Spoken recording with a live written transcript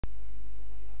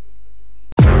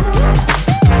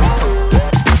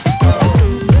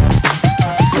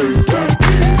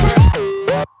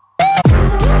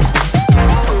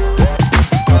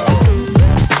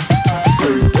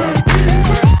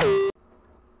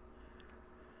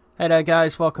Hey there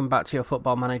guys, welcome back to your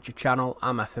Football Manager channel.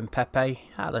 I'm fmpepe.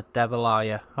 How the devil are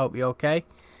you? Hope you're okay.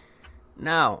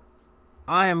 Now,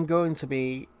 I am going to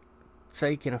be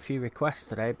taking a few requests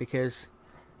today because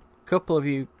a couple of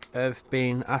you have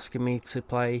been asking me to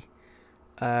play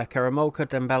Karamoko,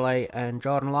 Dembele and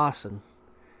Jordan Larson,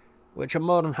 which I'm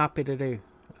more than happy to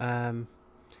do.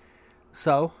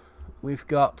 So, we've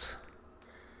got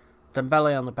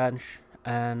Dembele on the bench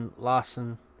and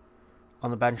Larson on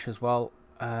the bench as well.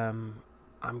 I'm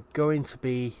going to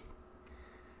be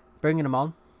bringing them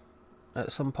on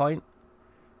at some point.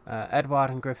 Edouard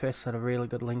and Griffiths had a really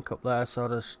good link up there, so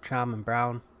does Cham and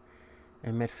Brown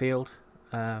in midfield.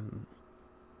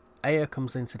 Aya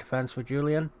comes into defence with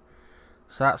Julian,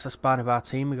 so that's the spine of our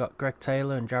team. We've got Greg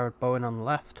Taylor and Jared Bowen on the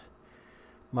left,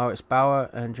 Moritz Bauer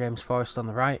and James Forrest on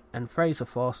the right, and Fraser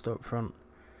Forster up front.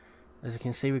 As you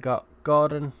can see, we've got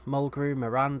Gordon, Mulgrew,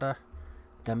 Miranda,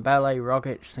 Dembele,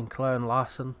 Rogic, Sinclair and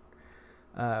Larson.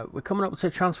 We're coming up to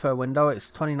the transfer window. It's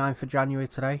 29th of January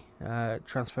today.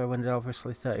 Transfer window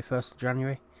obviously 31st of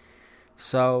January.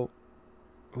 So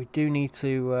we do need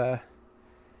to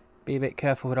be a bit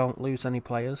careful we don't lose any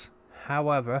players.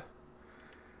 However,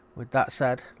 with that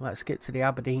said, let's get to the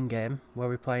Aberdeen game where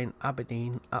we're playing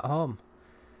Aberdeen at home.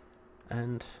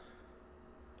 And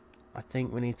I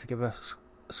think we need to give a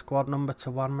squad number to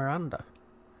Juan Miranda.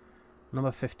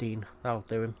 Number 15, that'll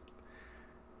do him.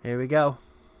 Here we go.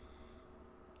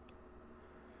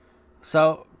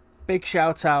 So, big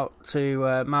shout out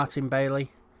to Martin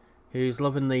Bailey, who's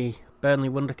loving the Burnley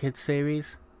Wonder Kids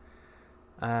series.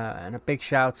 And a big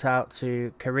shout out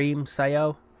to Kareem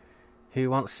Sayo, who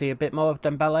wants to see a bit more of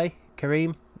Dembele.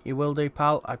 Kareem, you will do,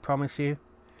 pal, I promise you.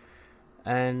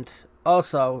 And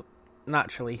also,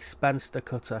 naturally, Spencer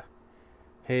Cutter,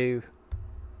 who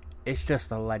is just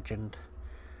a legend.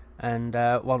 And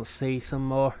wants to see some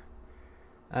more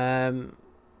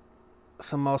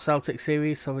Celtic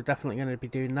series, so we're definitely going to be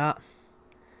doing that.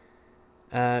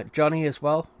 Johnny as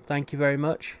well, thank you very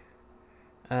much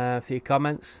for your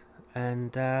comments,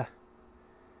 and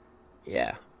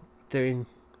yeah, doing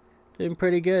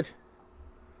pretty good.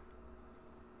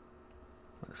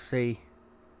 Let's see.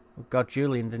 Oh God,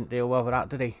 Julian didn't deal well with that,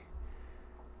 did he?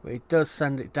 But he does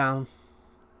send it down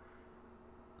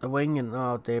the wing, and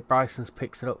oh dear, Bryson's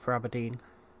picks it up for Aberdeen.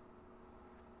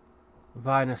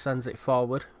 Viner sends it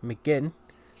forward. McGinn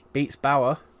beats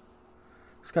Bauer.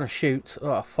 He's going to shoot.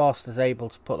 Oh, Forster's able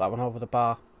to put that one over the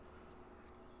bar.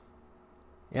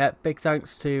 Yeah, big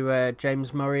thanks to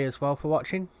James Murray as well for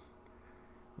watching.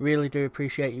 Really do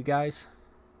appreciate you guys.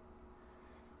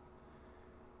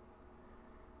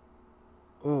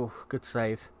 Oh, good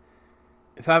save.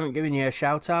 If I haven't given you a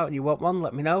shout out and you want one,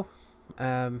 let me know.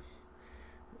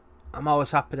 I'm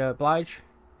always happy to oblige.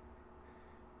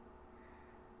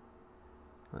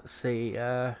 Let's see.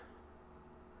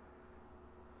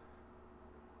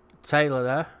 Taylor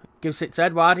there. Gives it to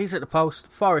Edouard. He's at the post.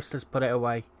 Forrest has put it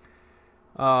away.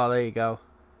 Oh, there you go.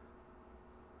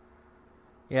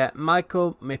 Yeah,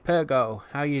 Michael Mipergo.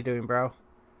 How you doing, bro?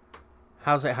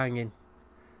 How's it hanging?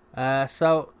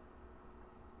 So,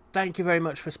 thank you very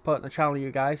much for supporting the channel,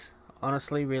 you guys.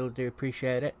 Honestly, really do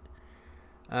appreciate it.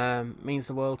 Means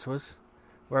the world to us.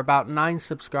 We're about 9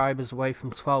 subscribers away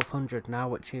from 1200 now,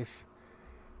 which is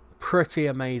pretty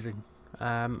amazing.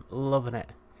 Loving it.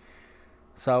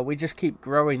 So we just keep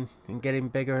growing and getting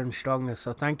bigger and stronger.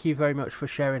 So thank you very much for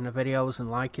sharing the videos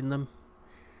and liking them.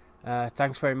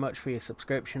 Thanks very much for your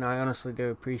subscription. I honestly do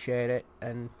appreciate it,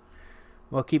 and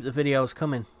we'll keep the videos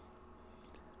coming.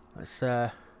 Let's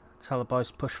tell the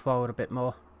boys to push forward a bit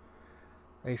more.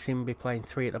 They seem to be playing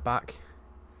 3 at the back.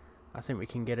 I think we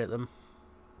can get at them.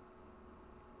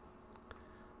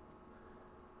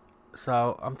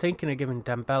 So, I'm thinking of giving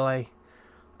Dembele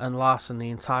and Larson the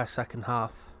entire second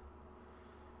half.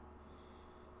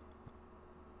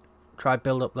 Try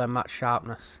build up their match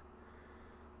sharpness.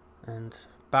 And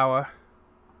Bauer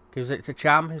gives it to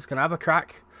Cham, who's going to have a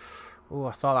crack. Oh,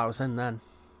 I thought that was in then.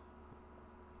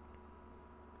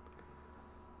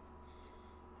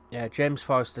 Yeah, James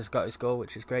Forrester's got his goal,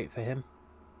 which is great for him.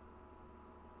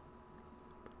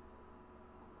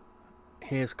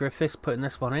 Here's Griffiths putting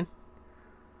this one in.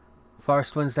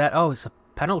 Forrest wins that. Oh, it's a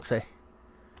penalty.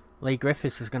 Lee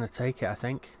Griffiths is going to take it, I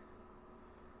think.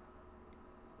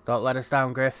 Don't let us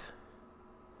down, Griff.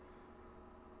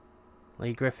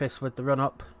 Lee Griffiths with the run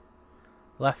up.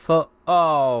 Left foot.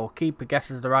 Oh, keeper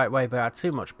guesses the right way, but had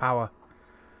too much power.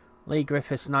 Lee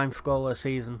Griffiths' 9th goal of the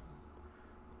season.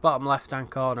 Bottom left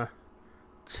hand corner.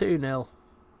 2-0.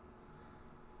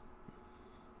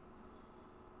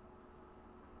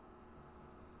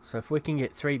 So if we can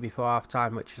get 3 before half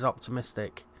time, which is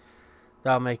optimistic,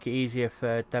 That'll make it easier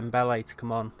for Dembele to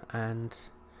come on and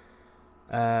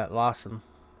Larsson.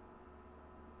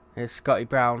 Here's Scotty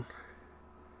Brown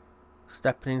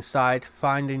stepping inside,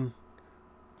 finding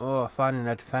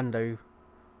a defender who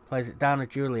plays it down to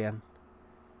Julian.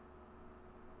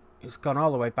 He's gone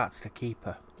all the way back to the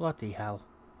keeper. Bloody hell.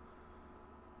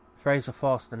 Fraser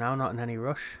Forster now, not in any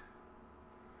rush.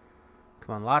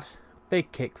 Come on, lad.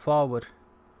 Big kick forward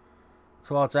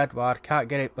towards Edouard. Can't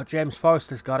get it, but James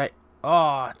Forrester's got it.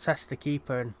 Oh, tests the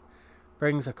keeper and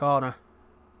brings a corner.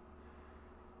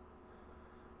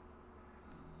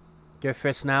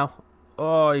 Griffiths now.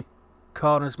 Oh,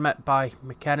 corner's met by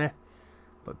McKenna.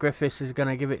 But Griffiths is going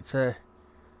to give it to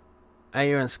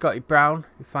Ayer and Scotty Brown.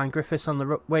 You find Griffiths on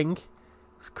the wing.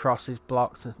 His cross is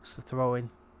blocked. It's the throw in.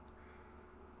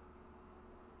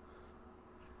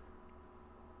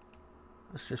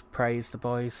 Let's just praise the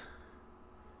boys.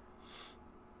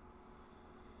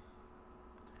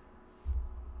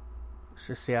 Let's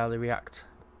just see how they react.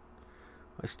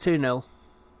 It's 2-0.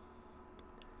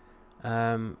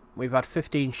 We've had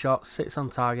 15 shots, 6 on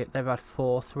target. They've had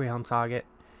 4, 3 on target.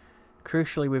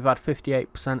 Crucially, we've had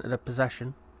 58% of the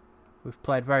possession. We've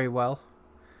played very well.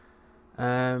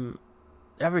 The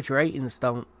average ratings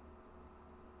don't,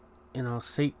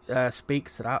 speak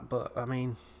to that, but I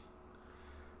mean,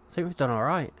 I think we've done all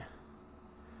right.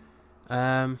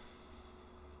 Here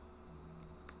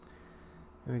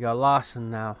we go, Larsson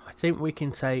now. I think we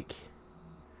can take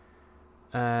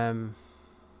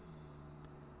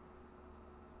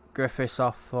Griffiths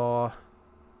off for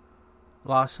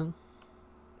Larsson,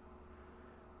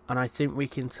 and I think we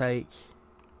can take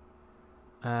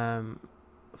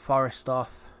Forrest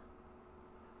off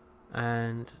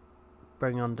and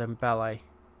bring on Dembele.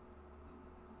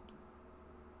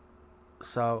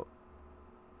 So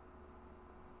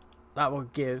that will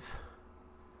give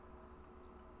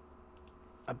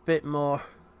a bit more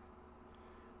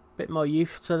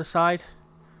youth to the side.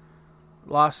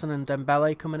 Larsson and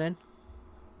Dembele coming in.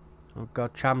 Oh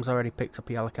god, Cham's already picked up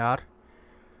a yellow card.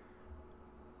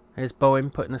 Here's Bowen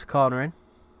putting his corner in.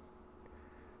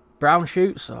 Brown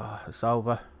shoots. Oh, it's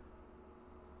over.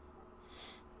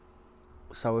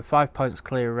 So we're 5 points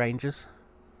clear of Rangers,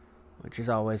 which is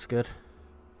always good.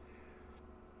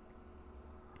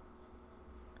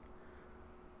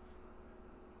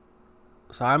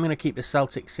 So I'm going to keep the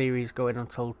Celtic series going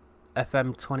until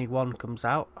FM21 comes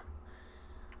out.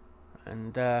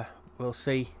 And we'll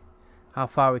see how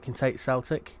far we can take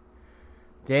Celtic.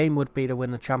 The aim would be to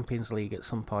win the Champions League at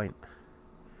some point.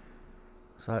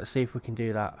 So let's see if we can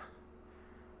do that.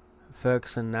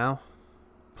 Ferguson now.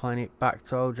 Playing it back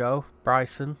to Ojo.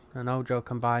 Bryson and Ojo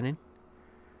combining.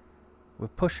 We're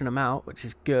pushing them out, which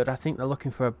is good. I think they're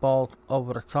looking for a ball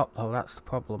over the top though. That's the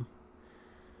problem.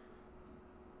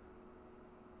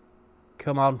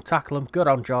 Come on, tackle him. Good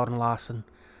on Jordan Larsson.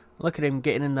 Look at him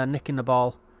getting in there, nicking the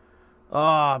ball.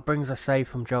 Oh, brings a save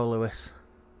from Joe Lewis.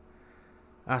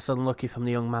 That's unlucky from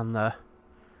the young man there.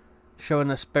 Showing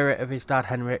the spirit of his dad,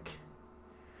 Henrik.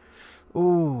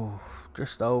 Ooh,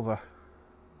 just over.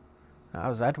 That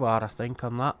was Edouard, I think,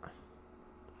 on that.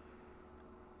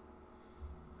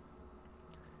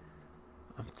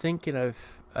 I'm thinking of...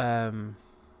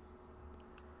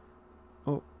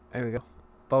 oh, here we go.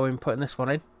 Bowen putting this one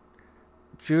in.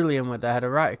 Julian with the header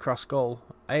right across goal.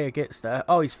 Ayer gets there.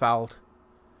 Oh, he's fouled.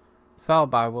 Fouled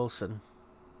by Wilson.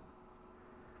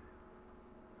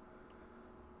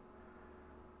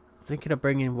 I'm thinking of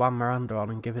bringing Juan Miranda on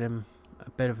and giving him a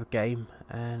bit of a game.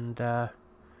 And I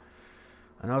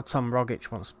know Tom Rogic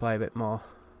wants to play a bit more.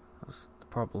 That's the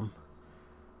problem.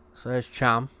 So there's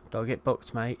Cham. Don't get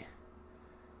booked, mate.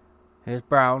 Here's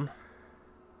Brown.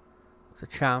 It's a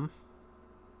Cham.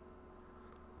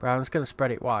 Brown's going to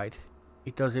spread it wide. He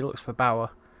does, he looks for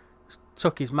Bauer.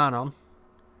 Took his man on.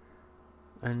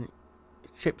 And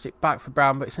chips it back for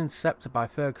Brown, but it's intercepted by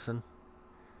Ferguson.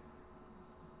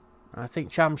 I think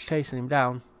Cham's chasing him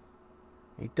down.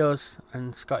 He does,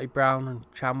 and Scotty Brown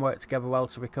and Cham work together well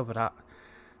to recover that.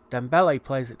 Dembele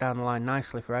plays it down the line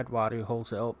nicely for Edouard, who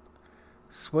holds it up.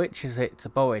 Switches it to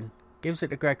Bowen. Gives it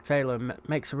to Greg Taylor and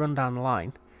makes a run down the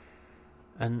line.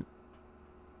 And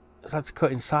has had to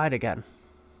cut inside again.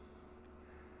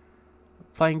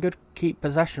 Playing good keep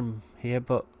possession here,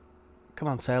 but come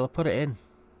on Taylor, put it in.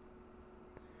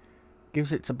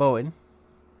 Gives it to Bowen.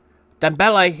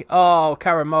 Dembele! Oh,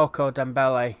 Karamoko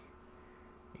Dembele.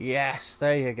 Yes,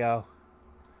 there you go.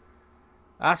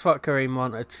 That's what Kareem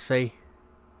wanted to see.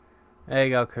 There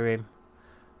you go, Kareem.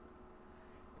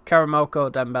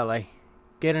 Karamoko Dembele.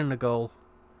 Get in the goal.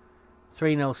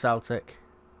 3-0 Celtic.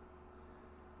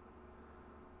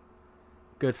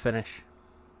 Good finish.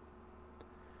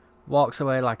 Walks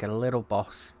away like a little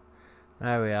boss.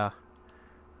 There we are.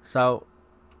 So,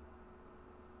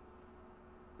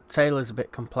 Taylor's a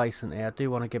bit complacent here. I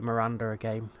do want to give Miranda a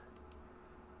game.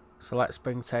 So let's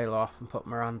bring Taylor off and put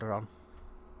Miranda on.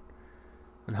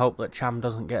 And hope that Cham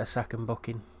doesn't get a second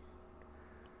booking.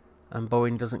 And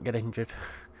Bowen doesn't get injured.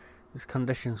 His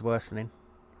condition's worsening.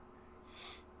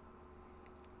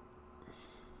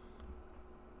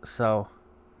 So,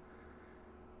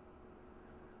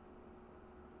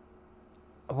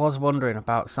 I was wondering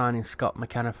about signing Scott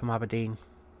McKenna from Aberdeen.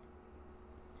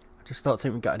 I just don't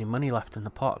think we've got any money left in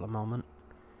the pot at the moment.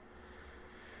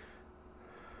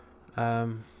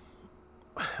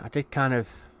 I did kind of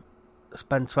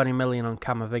spend 20 million on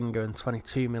Camavinga and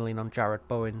 22 million on Jared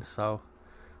Bowen, so,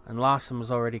 and Larson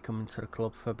was already coming to the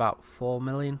club for about 4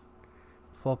 million,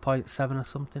 4.7 or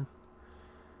something.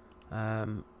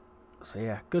 So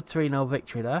yeah, good 3-0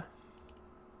 victory there.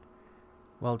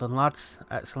 Well done, lads.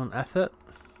 Excellent effort.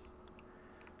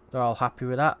 They're all happy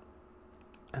with that.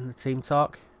 And the team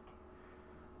talk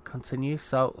continues.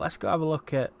 So let's go have a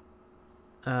look at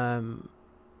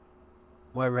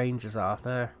where Rangers are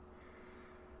there.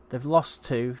 They've lost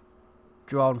 2,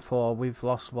 drawn 4. We've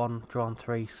lost 1, drawn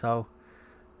 3. So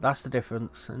that's the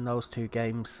difference in those 2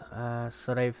 games.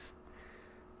 So they've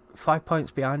 5 points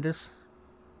behind us.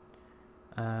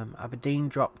 Aberdeen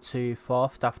dropped to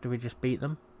 4th after we just beat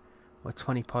them. We're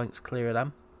 20 points clear of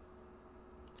them.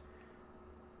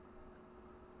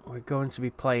 We're going to be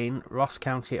playing Ross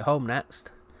County at home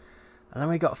next. And then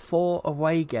we got 4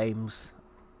 away games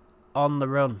on the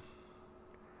run.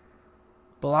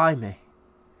 Blimey.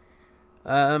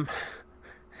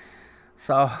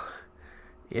 So,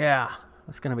 yeah,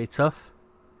 that's going to be tough.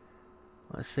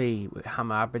 Let's see, we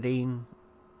hammer Aberdeen.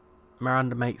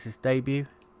 Miranda makes his debut.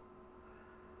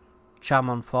 Cham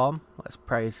on form. Let's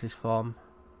praise his form.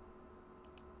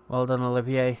 Well done,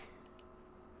 Olivier.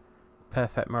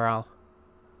 Perfect morale.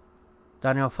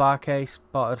 Daniel Farke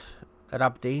spotted at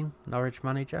Aberdeen, Norwich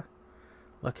manager.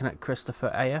 Looking at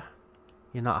Christopher Ayer.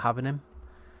 You're not having him.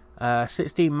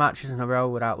 16 matches in a row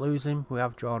without losing. We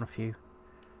have drawn a few.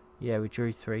 Yeah, we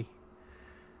drew 3.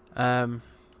 Let's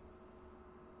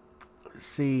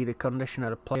see the condition of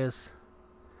the players.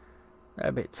 They're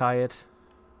a bit tired.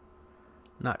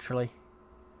 Naturally.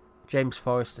 James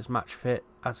Forrest is match fit,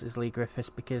 as is Lee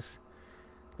Griffiths, because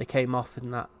they came off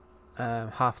in that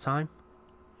half time.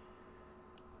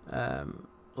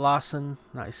 Larson,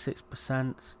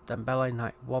 96%.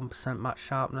 Dembele, 91% match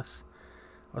sharpness.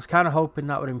 I was kind of hoping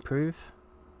that would improve.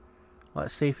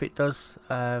 Let's see if it does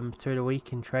through the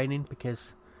week in training,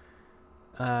 because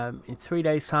in 3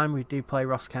 days' time we do play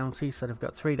Ross County, so they've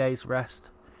got 3 days rest.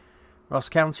 Ross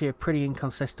County are pretty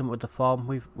inconsistent with the form.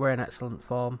 We're in excellent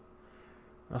form.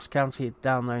 Ross County are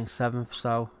down there in 7th,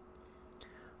 so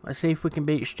let's see if we can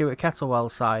beat Stuart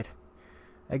Kettlewell's side.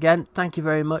 Again, thank you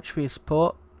very much for your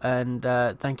support, and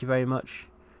thank you very much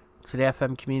to the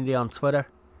FM community on Twitter.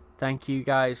 Thank you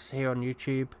guys here on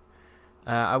YouTube.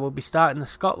 I will be starting the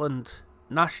Scotland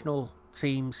national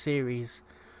team series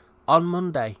on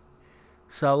Monday,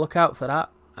 so look out for that.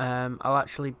 I'll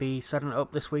actually be setting it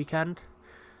up this weekend.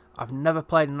 I've never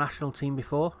played a national team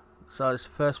before, so it's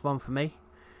the first one for me.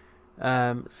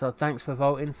 So thanks for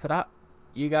voting for that.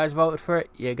 You guys voted for it,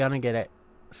 you're gonna get it.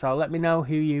 So let me know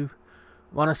who you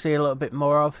want to see a little bit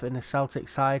more of in the Celtic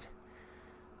side,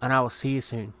 and I will see you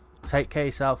soon. Take care of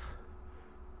yourself.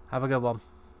 Have a good one.